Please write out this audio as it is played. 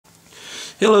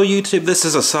Hello YouTube, this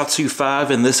is a Satsu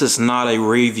 5 and this is not a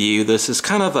review. This is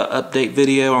kind of an update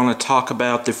video. I'm going to talk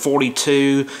about the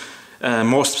 42,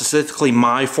 more specifically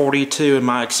my 42 and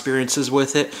my experiences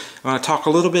with it. I'm going to talk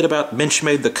a little bit about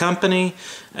Benchmade the company,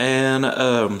 and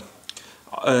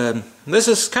this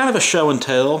is kind of a show and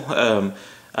tell.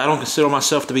 I don't consider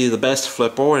myself to be the best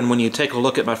flipper, and when you take a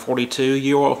look at my 42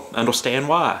 you'll understand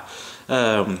why.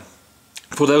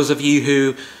 For those of you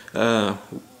who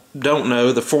don't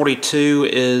know, the 42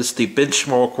 is the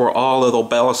benchmark where all little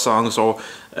ballad songs are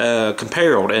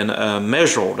compared and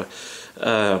measured.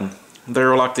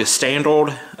 They're like the standard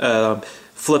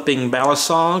flipping ballad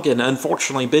song, and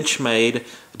unfortunately Benchmade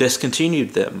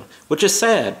discontinued them, which is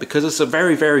sad because it's a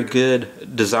very, very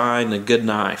good design and good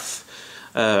knife.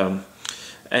 Those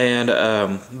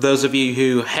of you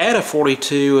who had a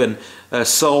 42 and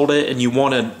sold it and you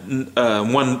want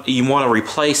to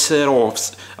replace it, or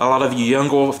a lot of you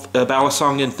younger ballad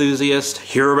song enthusiasts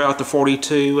hear about the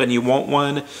 42 and you want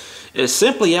one, it's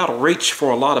simply out of reach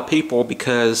for a lot of people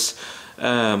because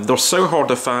they're so hard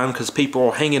to find because people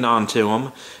are hanging on to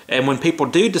them, and when people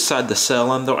do decide to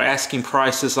sell them, they're asking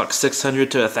prices like $600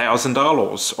 to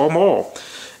 $1,000 or more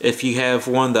if you have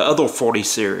one of the other 40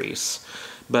 series.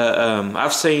 But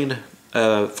I've seen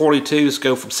 42s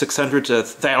go from $600 to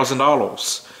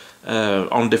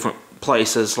 $1,000 on different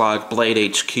places like Blade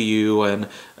HQ and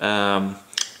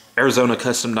Arizona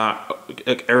Custom Knives,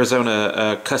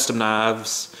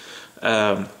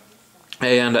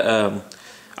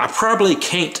 I probably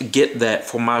can't get that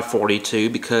for my 42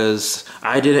 because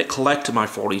I didn't collect my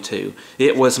 42.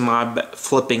 It was my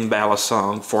flipping ballad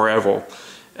song forever,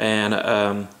 and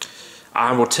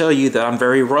I will tell you that I'm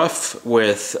very rough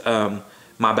with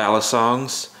my ballad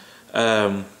songs.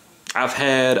 I've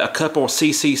had a couple of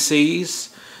CCCs.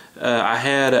 I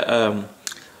had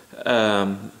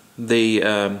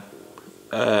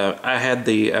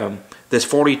this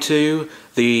 42,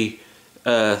 the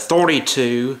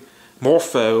 32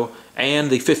 Morpho, and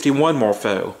the 51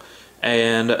 Morpho.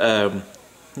 And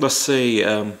let's see,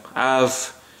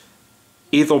 I've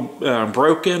either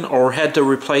broken or had to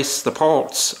replace the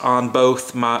parts on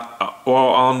both my,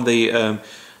 on the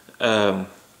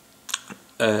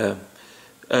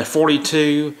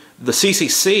 42, the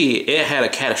CCC. It had a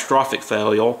catastrophic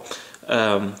failure.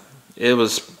 It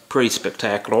was pretty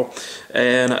spectacular.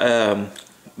 And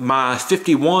my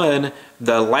 51,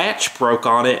 the latch broke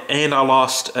on it, and I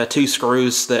lost 2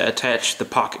 screws that attached the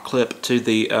pocket clip to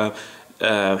the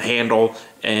handle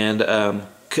and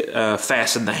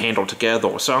fasten the handle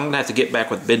together. So I'm going to have to get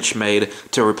back with Benchmade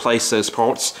to replace those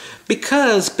parts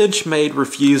because Benchmade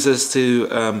refuses to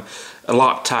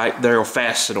Loctite their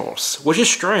fasteners, which is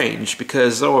strange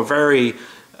because they're a very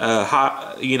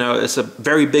high, you know, it's a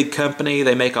very big company.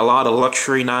 They make a lot of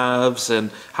luxury knives and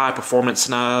high performance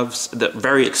knives that are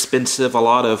very expensive, a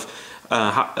lot of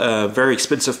very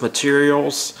expensive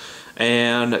materials,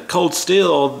 and Cold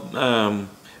Steel,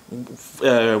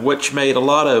 which made a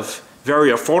lot of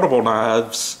very affordable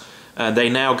knives. They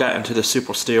now got into the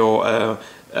super steel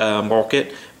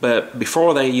market, but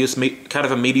before they used kind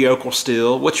of a mediocre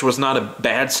steel, which was not a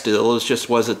bad steel, it just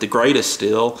wasn't the greatest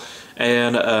steel,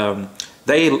 and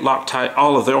they Loctite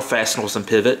all of their fasteners and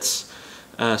pivots.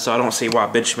 So I don't see why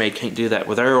Benchmade can't do that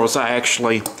with theirs. I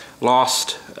actually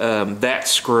lost that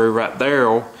screw right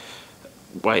there.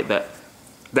 Wait,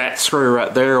 that screw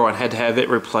right there, and had to have it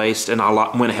replaced, and I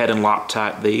went ahead and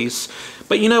Loctite these.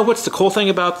 But you know what's the cool thing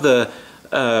about the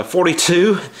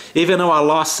 42? Even though I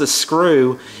lost the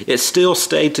screw, it still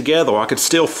stayed together. I could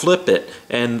still flip it,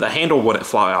 and the handle wouldn't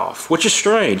fly off, which is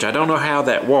strange. I don't know how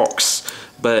that works,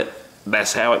 but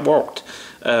that's how it worked.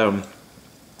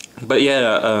 But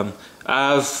yeah,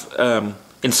 I've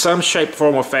in some shape,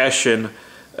 form, or fashion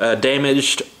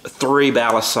damaged 3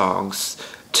 ballad songs.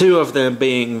 2 of them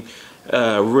being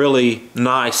really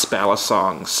nice ballad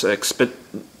songs,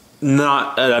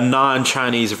 not a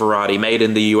non-Chinese variety made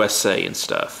in the USA and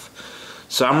stuff.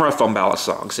 So I'm rough on ballad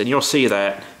songs, and you'll see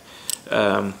that.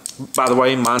 By the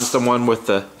way, mine's the one with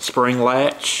the spring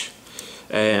latch.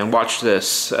 And watch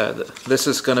this. This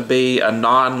is going to be a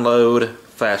non-load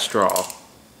fast draw.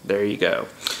 There you go.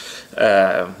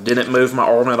 Didn't move my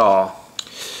arm at all.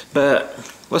 But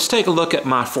let's take a look at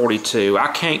my 42.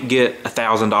 I can't get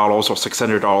 $1,000 or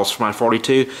 $600 for my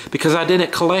 42 because I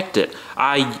didn't collect it.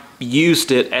 I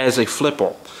used it as a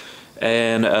flipper.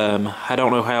 And I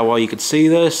don't know how well you can see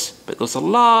this, but there's a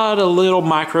lot of little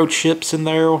microchips in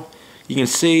there. You can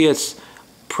see it's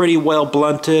pretty well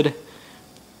blunted.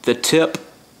 The tip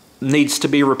needs to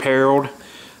be repaired.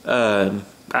 I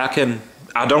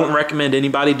don't recommend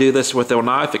anybody do this with their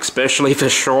knife, especially if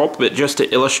it's sharp, but just to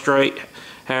illustrate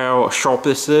how sharp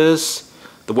this is,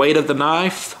 the weight of the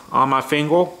knife on my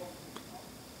finger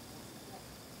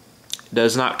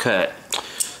does not cut.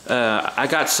 I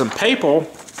got some paper,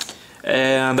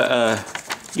 and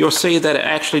you'll see that it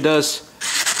actually does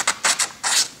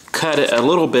cut it a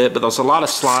little bit, but there's a lot of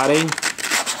sliding,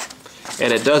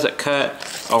 and it doesn't cut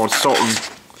on certain,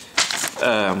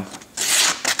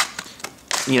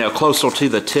 you know, closer to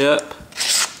the tip,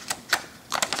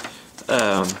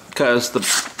 because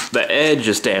the edge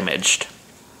is damaged.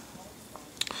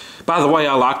 By the way,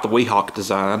 I like the Weehawk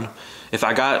design. If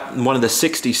I got one of the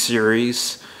 60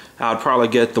 series, I'd probably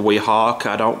get the Weehawk.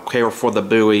 I don't care for the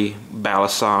Bowie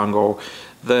Balisong, or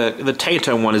the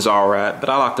Tato one is alright, but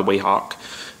I like the Weehawk.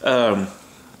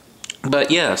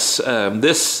 But yes,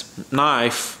 this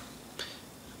knife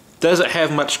doesn't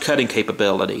have much cutting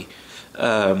capability,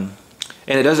 and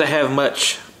it doesn't have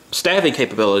much stabbing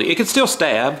capability. It can still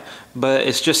stab, but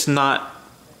it's just not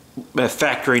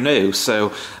factory new,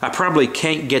 so I probably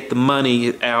can't get the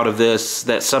money out of this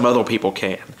that some other people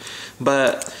can.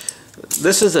 But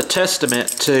this is a testament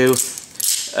to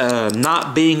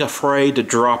not being afraid to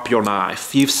drop your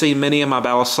knife. You've seen many of my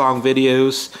Balisong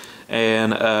videos,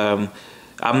 and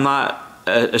I'm not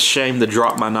ashamed to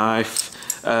drop my knife.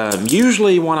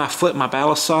 Usually when I flip my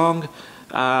Balisong,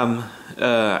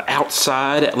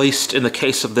 outside, at least in the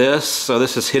case of this, so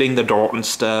this is hitting the dirt and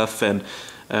stuff, and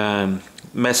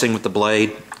messing with the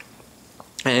blade,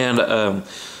 and I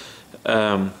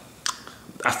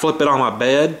flip it on my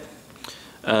bed,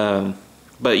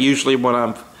 but usually when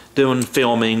I'm doing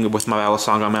filming with my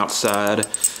Balisong, I'm outside,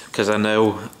 because I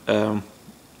know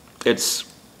it's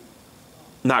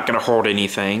not going to hurt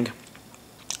anything.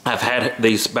 I've had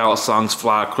these Balisongs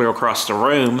fly clear across the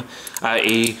room,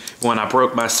 i.e. when I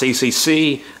broke my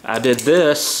CCC, I did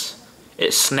this,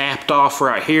 it snapped off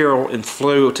right here and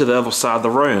flew to the other side of the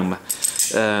room.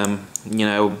 You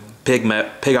know, pig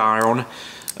iron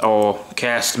or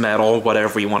cast metal,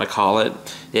 whatever you want to call it.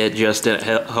 It just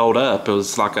didn't hold up. It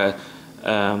was like a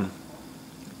 $15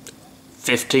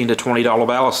 to $20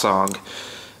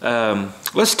 Balisong.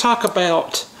 Let's talk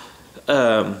about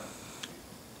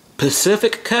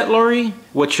Pacific Cutlery,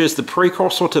 which is the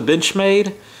precursor to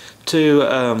Benchmade, to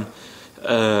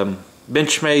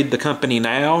Benchmade, the company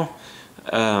now.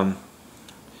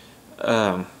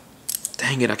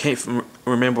 Dang it, I can't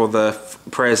remember the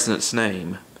president's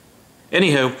name.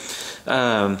 Anywho,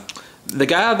 the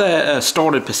guy that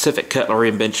started Pacific Cutlery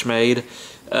and Benchmade,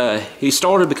 he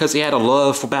started because he had a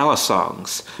love for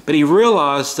Balisongs. But he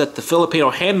realized that the Filipino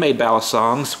handmade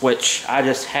Balisongs, which I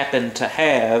just happen to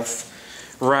have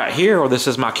right here, this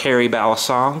is my Carry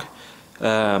Balisong,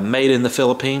 made in the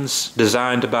Philippines,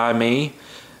 designed by me.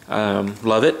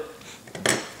 Love it.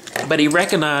 But he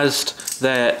recognized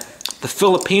that the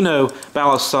Filipino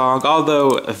Balisong,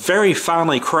 although a very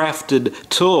finely crafted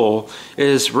tool,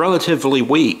 is relatively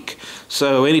weak.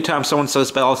 So anytime someone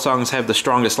says Balisongs have the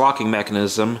strongest locking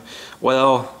mechanism,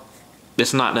 well,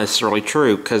 it's not necessarily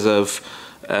true because of,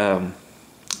 well,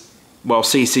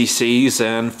 CCCs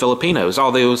and Filipinos.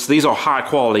 Although these are high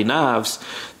quality knives,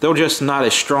 they're just not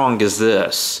as strong as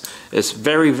this. It's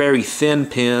very, very thin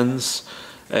pins,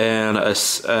 and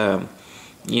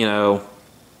you know,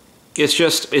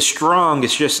 it's strong,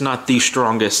 it's just not the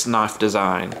strongest knife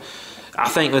design. I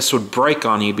think this would break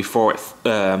on you before it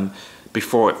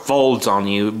folds on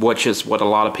you, which is what a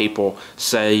lot of people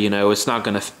say. You know, it's not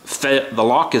going to fail, the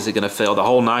lock isn't going to fail, the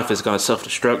whole knife is going to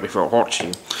self-destruct before it hurts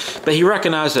you. But he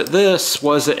recognized that this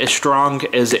wasn't as strong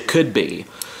as it could be.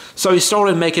 So he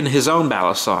started making his own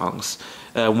Balisongs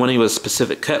when he was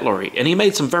Pacific Cutlery. And he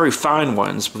made some very fine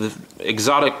ones with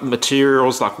exotic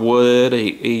materials like wood.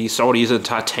 He started using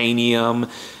titanium,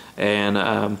 and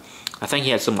I think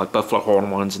he had some like buffalo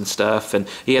horn ones and stuff. And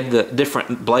he had the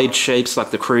different blade shapes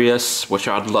like the Crius, which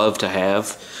I'd love to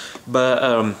have. But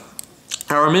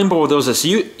I remember there was this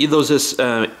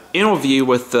interview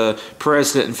with the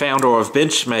president and founder of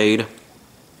Benchmade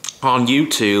on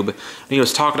YouTube, and he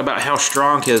was talking about how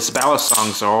strong his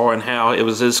Balisongs are and how it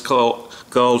was his goal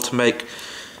to make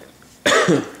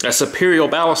a superior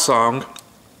Balisong.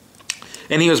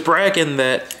 And he was bragging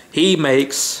that he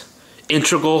makes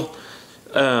integral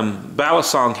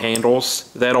Balisong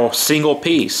handles that are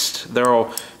single-pieced. They're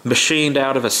machined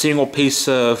out of a single piece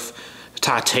of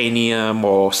titanium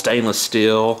or stainless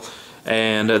steel,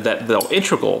 and that they're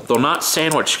integral. They're not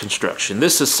sandwich construction.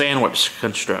 This is sandwich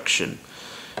construction.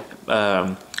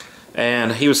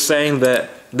 And he was saying that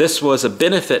this was a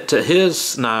benefit to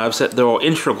his knives, that they're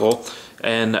integral,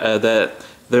 and that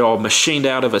they are machined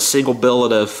out of a single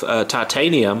billet of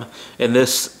titanium, and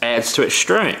this adds to its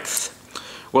strength.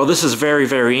 Well, this is very,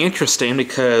 very interesting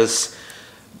because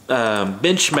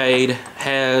Benchmade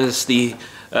has the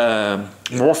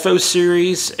Morpho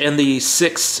series and the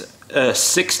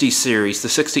 60 series, the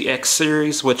 60X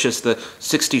series, which is the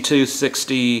 62,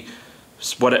 60,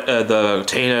 the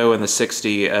Tano and the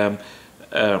 60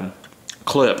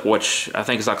 clip, which I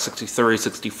think is like 63,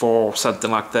 64,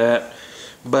 something like that.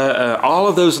 But all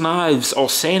of those knives are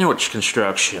sandwich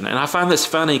construction, and I find this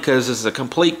funny because it's a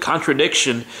complete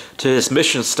contradiction to his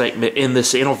mission statement in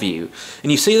this interview.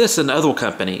 And you see this in other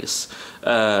companies.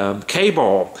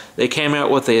 K-Ball, they came out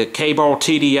with a K-Ball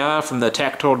TDI from the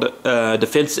Tactical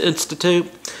Defense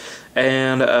Institute,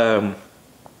 and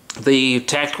the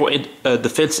Tactical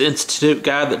Defense Institute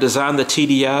guy that designed the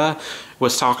TDI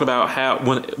was talking about how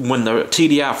when the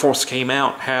TDI first came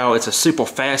out, how it's a super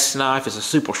fast knife, it's a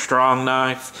super strong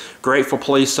knife, great for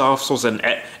police officers and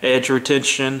edge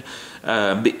retention.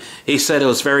 He said it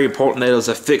was very important that it was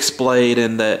a fixed blade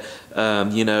and that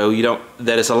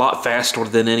that it's a lot faster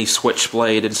than any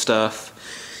switchblade and stuff.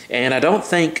 And I don't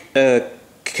think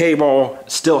K-Ball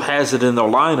still has it in their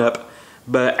lineup,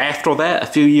 but after that, a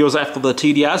few years after the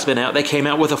TDI's been out, they came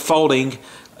out with a folding,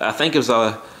 I think it was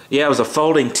a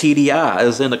folding TDI. It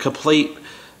was in a complete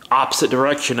opposite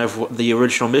direction of the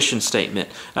original mission statement.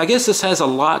 I guess this has a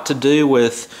lot to do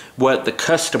with what the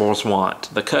customers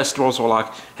want. The customers are like,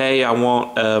 hey, I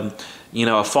want a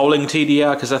folding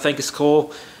TDI because I think it's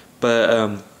cool,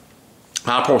 but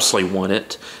I personally want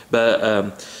it.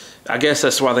 But I guess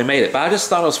that's why they made it. But I just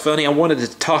thought it was funny. I wanted to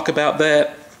talk about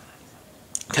that,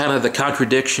 kind of the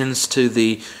contradictions to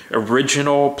the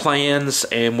original plans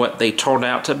and what they turned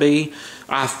out to be.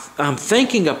 I'm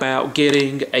thinking about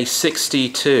getting a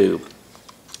 62.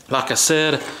 Like I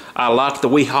said, I like the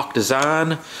Weehawk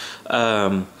design.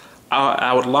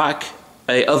 I would like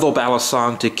a other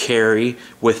balisong to carry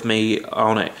with me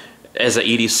on it as an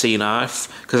EDC knife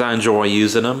because I enjoy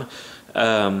using them.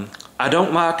 I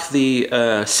don't like the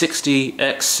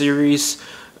 60X series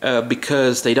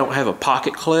because they don't have a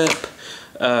pocket clip.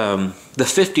 The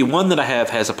 51 that I have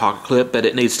has a pocket clip, but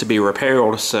it needs to be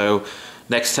repaired, so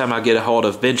next time I get a hold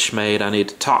of Benchmade, I need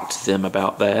to talk to them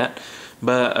about that.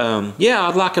 But yeah,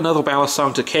 I'd like another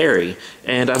balisong to carry,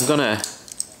 and I'm gonna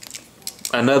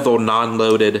another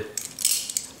non-loaded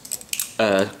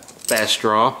fast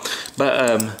draw.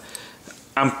 But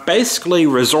I'm basically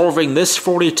reserving this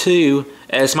 42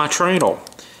 as my trainer.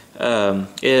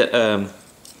 It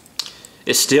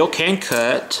still can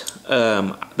cut.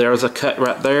 There's a cut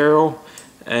right there,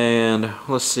 and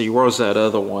let's see, where's that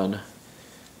other one?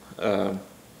 I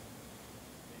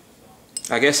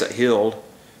guess it healed.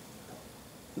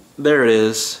 There it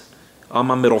is on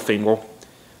my middle finger.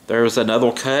 There's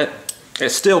another cut.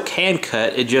 It still can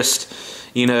cut. It just,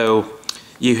 it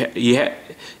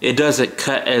doesn't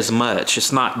cut as much.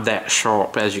 It's not that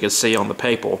sharp as you can see on the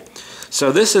paper.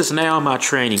 So this is now my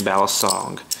training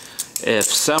balisong. If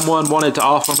someone wanted to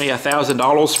offer me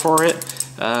 $1,000 for it,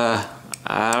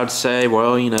 I would say,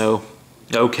 well,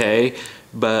 okay.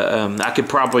 But I could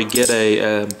probably get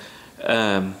a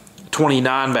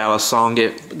 29 balisong.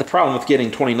 The problem with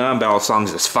getting 29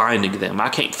 balisongs is finding them. I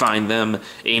can't find them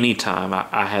anytime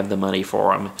I have the money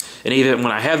for them. And even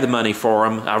when I have the money for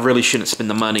them, I really shouldn't spend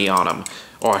the money on them.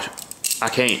 Or I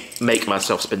can't make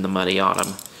myself spend the money on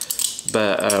them.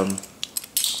 But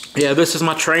yeah, this is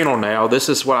my trainer now. This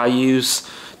is what I use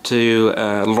to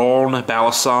learn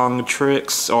balisong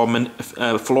tricks or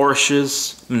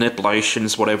flourishes,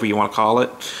 manipulations, whatever you want to call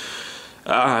it.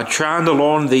 Trying to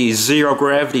learn the zero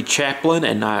gravity chaplain,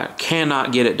 and I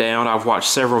cannot get it down. I've watched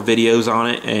several videos on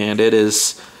it, and it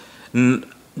is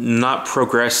not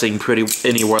progressing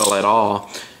any well at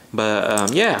all.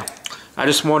 But yeah, I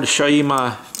just wanted to show you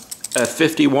my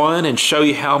 51 and show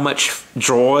you how much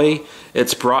joy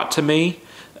it's brought to me.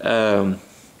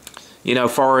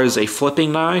 As far as a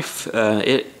flipping knife,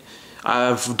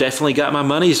 I've definitely got my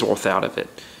money's worth out of it.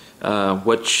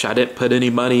 Which I didn't put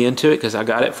any money into it because I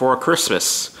got it for a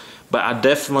Christmas. But I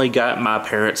definitely got my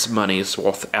parents' money's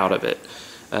worth out of it.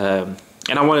 And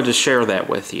I wanted to share that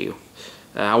with you.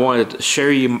 I wanted to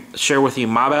share with you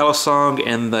my balisong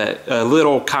and the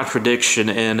little contradiction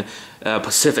in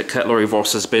Pacific Cutlery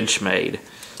versus Benchmade.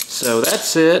 So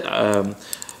that's it.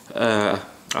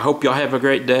 I hope y'all have a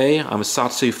great day. I'm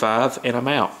Satsu5, and I'm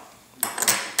out.